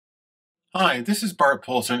Hi, this is Bart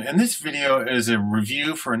Poulson, and this video is a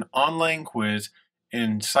review for an online quiz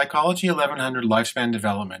in Psychology 1100 Lifespan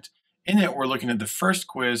Development. In it, we're looking at the first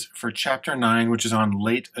quiz for Chapter 9, which is on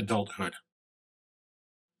late adulthood.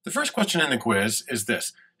 The first question in the quiz is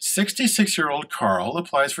this. 66-year-old Carl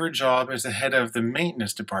applies for a job as the head of the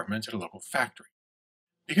maintenance department at a local factory.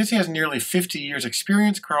 Because he has nearly 50 years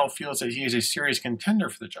experience, Carl feels that he is a serious contender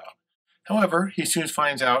for the job. However, he soon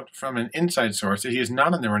finds out from an inside source that he is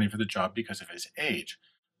not in the running for the job because of his age.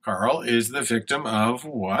 Carl is the victim of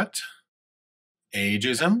what?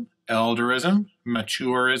 Ageism, elderism,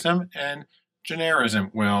 maturism, and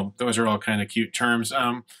generism. Well, those are all kind of cute terms.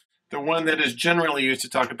 The one that is generally used to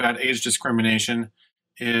talk about age discrimination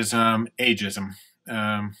is ageism.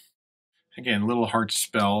 Again, a little hard to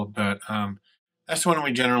spell, but that's the one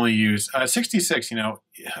we generally use. 66,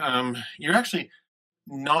 you're actually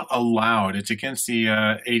not allowed. It's against the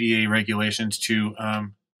ADA regulations to,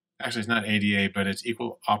 actually it's not ADA, but it's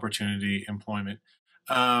Equal Opportunity Employment,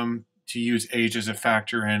 to use age as a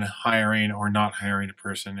factor in hiring or not hiring a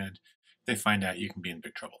person, and if they find out, you can be in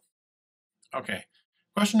big trouble. Okay,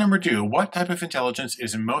 question number 2. What type of intelligence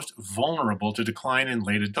is most vulnerable to decline in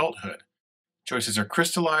late adulthood? Choices are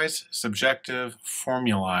crystallized, subjective,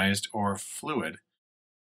 formalized, or fluid.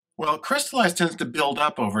 Well, crystallized tends to build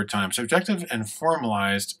up over time. Subjective and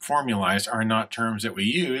formalized are not terms that we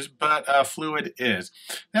use, but fluid is.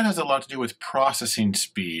 That has a lot to do with processing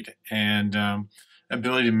speed and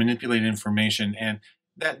ability to manipulate information, and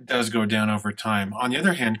that does go down over time. On the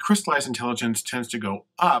other hand, crystallized intelligence tends to go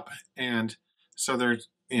up, and so there's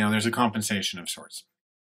a compensation of sorts.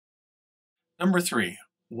 Number 3,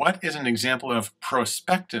 what is an example of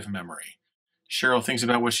prospective memory? Cheryl thinks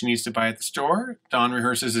about what she needs to buy at the store. Don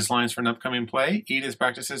rehearses his lines for an upcoming play. Edith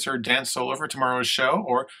practices her dance solo for tomorrow's show.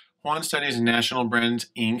 Or Juan studies National Brands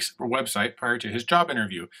Inc.'s website prior to his job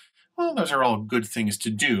interview. Well, those are all good things to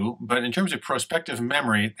do, but in terms of prospective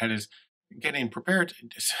memory, that is getting prepared,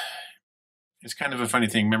 it's kind of a funny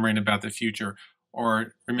thing, remembering about the future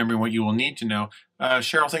or remembering what you will need to know.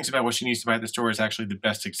 Cheryl thinks about what she needs to buy at the store is actually the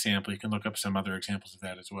best example. You can look up some other examples of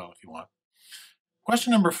that as well if you want.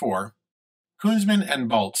 Question number 4. Kunzman and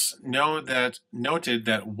Baltz noted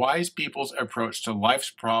that wise people's approach to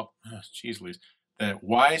life's problems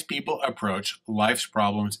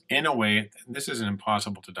in a way, this is an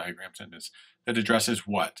impossible to diagram sentence, that addresses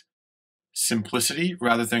what? Simplicity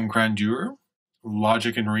rather than grandeur,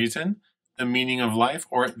 logic and reason, the meaning of life,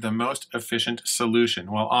 or the most efficient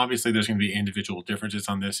solution. Well, obviously there's going to be individual differences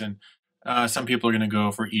on this, and some people are going to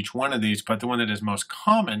go for each one of these, but the one that is most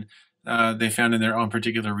common they found in their own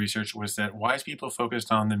particular research was that wise people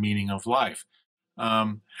focused on the meaning of life,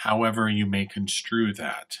 however you may construe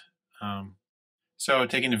that. So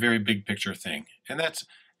taking a very big picture thing. And that's,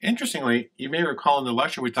 interestingly, you may recall in the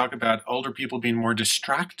lecture we talked about older people being more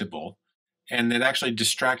distractible, and that actually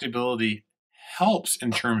distractibility helps in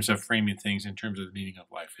terms of framing things in terms of the meaning of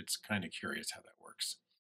life. It's kind of curious how that works.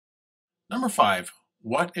 Number 5,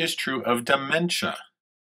 what is true of dementia?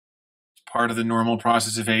 Part of the normal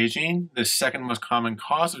process of aging. The second most common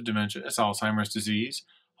cause of dementia is Alzheimer's disease.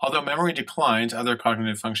 Although memory declines, other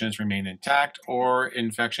cognitive functions remain intact, or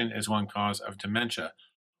infection is one cause of dementia.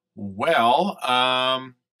 Well,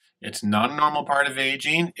 it's not a normal part of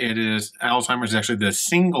aging. Alzheimer's is actually the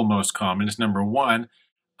single most common. It's number 1.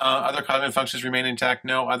 Other cognitive functions remain intact.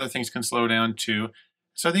 No, other things can slow down too.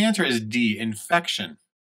 So the answer is D, infection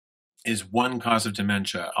is one cause of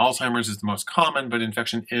dementia. Alzheimer's is the most common, but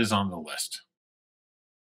infection is on the list.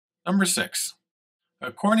 Number 6.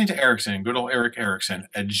 According to Erickson, good old Erik Erikson,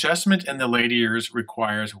 adjustment in the later years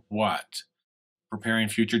requires what? Preparing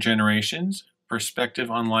future generations, perspective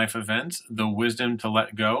on life events, the wisdom to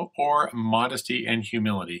let go, or modesty and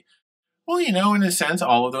humility. Well, in a sense,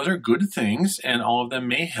 all of those are good things, and all of them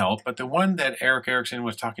may help, but the one that Erik Erikson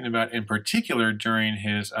was talking about in particular during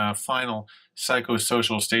his final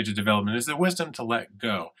psychosocial stage of development is the wisdom to let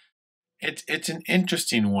go. It's an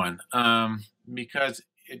interesting one, because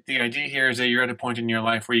the idea here is that you're at a point in your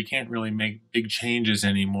life where you can't really make big changes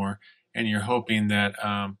anymore, and you're hoping that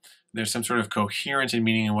there's some sort of coherence and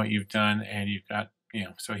meaning in what you've done, and you've got,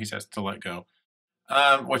 so he says to let go.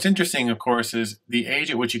 What's interesting, of course, is the age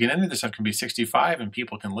at which you can enter this stuff can be 65, and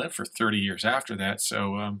people can live for 30 years after that.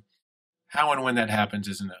 So how and when that happens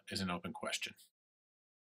is an open question.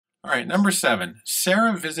 All right, number 7.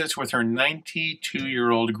 Sarah visits with her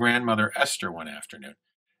 92-year-old grandmother, Esther, one afternoon.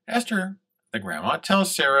 Esther, the grandma,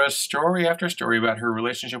 tells Sarah story after story about her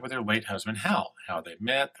relationship with her late husband, Hal, how they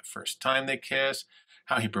met, the first time they kissed,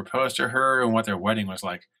 how he proposed to her, and what their wedding was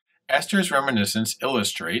like. Esther's reminiscence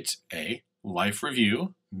illustrates A, life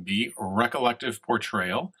review, B, recollective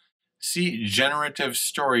portrayal, C, generative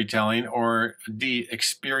storytelling, or D,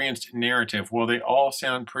 experienced narrative. Well, they all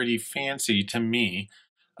sound pretty fancy to me,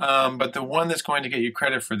 but the one that's going to get you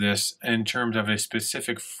credit for this in terms of a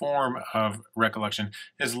specific form of recollection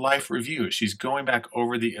is life review. She's going back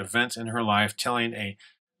over the events in her life, telling a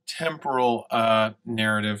temporal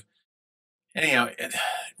narrative. Anyhow,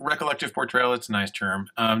 recollective portrayal, it's a nice term.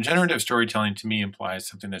 Generative storytelling to me implies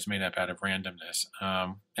something that's made up out of randomness.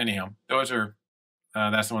 Anyhow, that's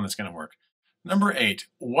the one that's going to work. Number 8,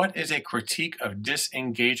 what is a critique of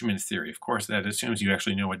disengagement theory? Of course, that assumes you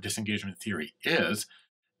actually know what disengagement theory is.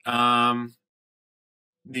 The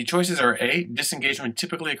choices are A, disengagement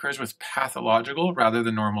typically occurs with pathological rather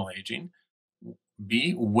than normal aging.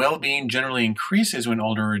 B, well-being generally increases when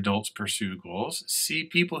older adults pursue goals. C,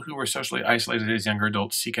 people who were socially isolated as younger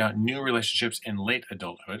adults seek out new relationships in late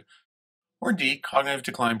adulthood. Or D, cognitive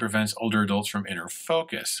decline prevents older adults from inner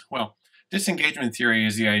focus. Well, disengagement theory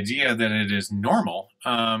is the idea that it is normal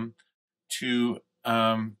to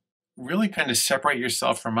really kind of separate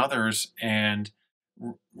yourself from others and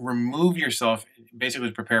remove yourself, basically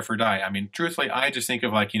to prepare for die. I mean, truthfully, I just think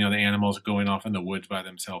of the animals going off in the woods by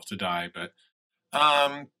themselves to die. But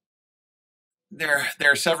there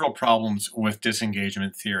are several problems with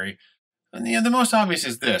disengagement theory. And the most obvious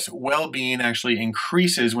is this: well-being actually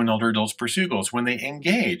increases when older adults pursue goals, when they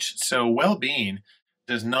engage. So well-being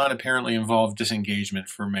does not apparently involve disengagement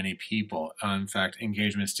for many people. In fact,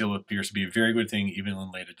 engagement still appears to be a very good thing even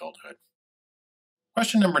in late adulthood.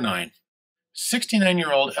 Question number 9.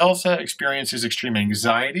 69-year-old Elsa experiences extreme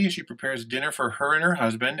anxiety. She prepares dinner for her and her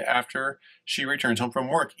husband after she returns home from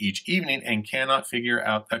work each evening and cannot figure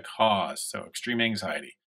out the cause. So extreme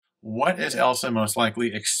anxiety. What is Elsa most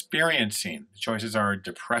likely experiencing? The choices are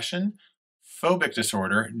depression, phobic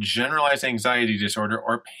disorder, generalized anxiety disorder,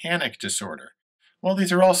 or panic disorder. Well,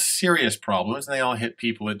 these are all serious problems, and they all hit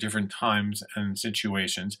people at different times and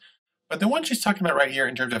situations. But the one she's talking about right here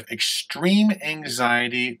in terms of extreme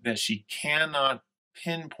anxiety that she cannot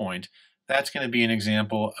pinpoint, that's going to be an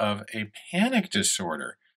example of a panic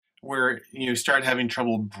disorder where you start having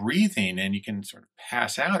trouble breathing and you can sort of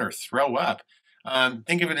pass out or throw up.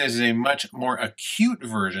 Think of it as a much more acute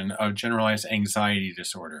version of generalized anxiety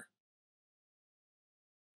disorder.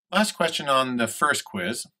 Last question on the first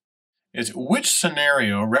quiz is, which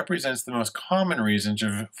scenario represents the most common reason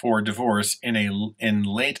for divorce in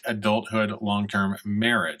late adulthood long-term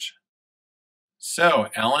marriage? So,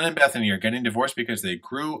 Alan and Bethany are getting divorced because they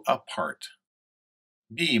grew apart.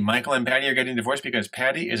 B, Michael and Patty are getting divorced because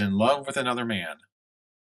Patty is in love with another man.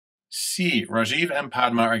 C, Rajiv and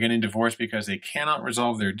Padma are getting divorced because they cannot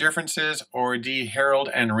resolve their differences. Or D, Harold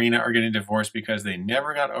and Reena are getting divorced because they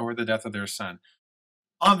never got over the death of their son.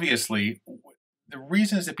 Obviously, the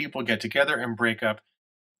reasons that people get together and break up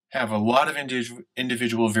have a lot of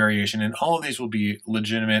individual variation, and all of these will be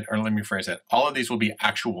legitimate, or let me phrase that, all of these will be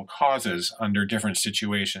actual causes under different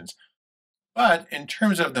situations. But in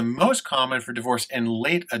terms of the most common for divorce in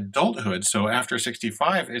late adulthood, so after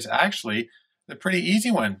 65, is actually the pretty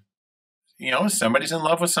easy one. Somebody's in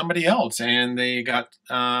love with somebody else, and they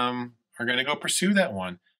are going to go pursue that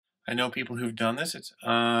one. I know people who've done this.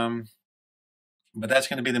 But that's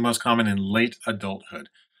going to be the most common in late adulthood.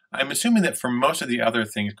 I'm assuming that for most of the other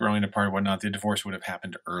things, growing apart and whatnot, the divorce would have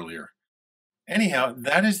happened earlier. Anyhow,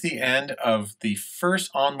 that is the end of the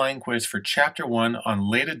first online quiz for Chapter 1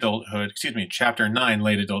 on Chapter 9,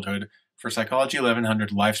 Late Adulthood for Psychology 1100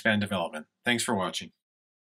 Lifespan Development. Thanks for watching.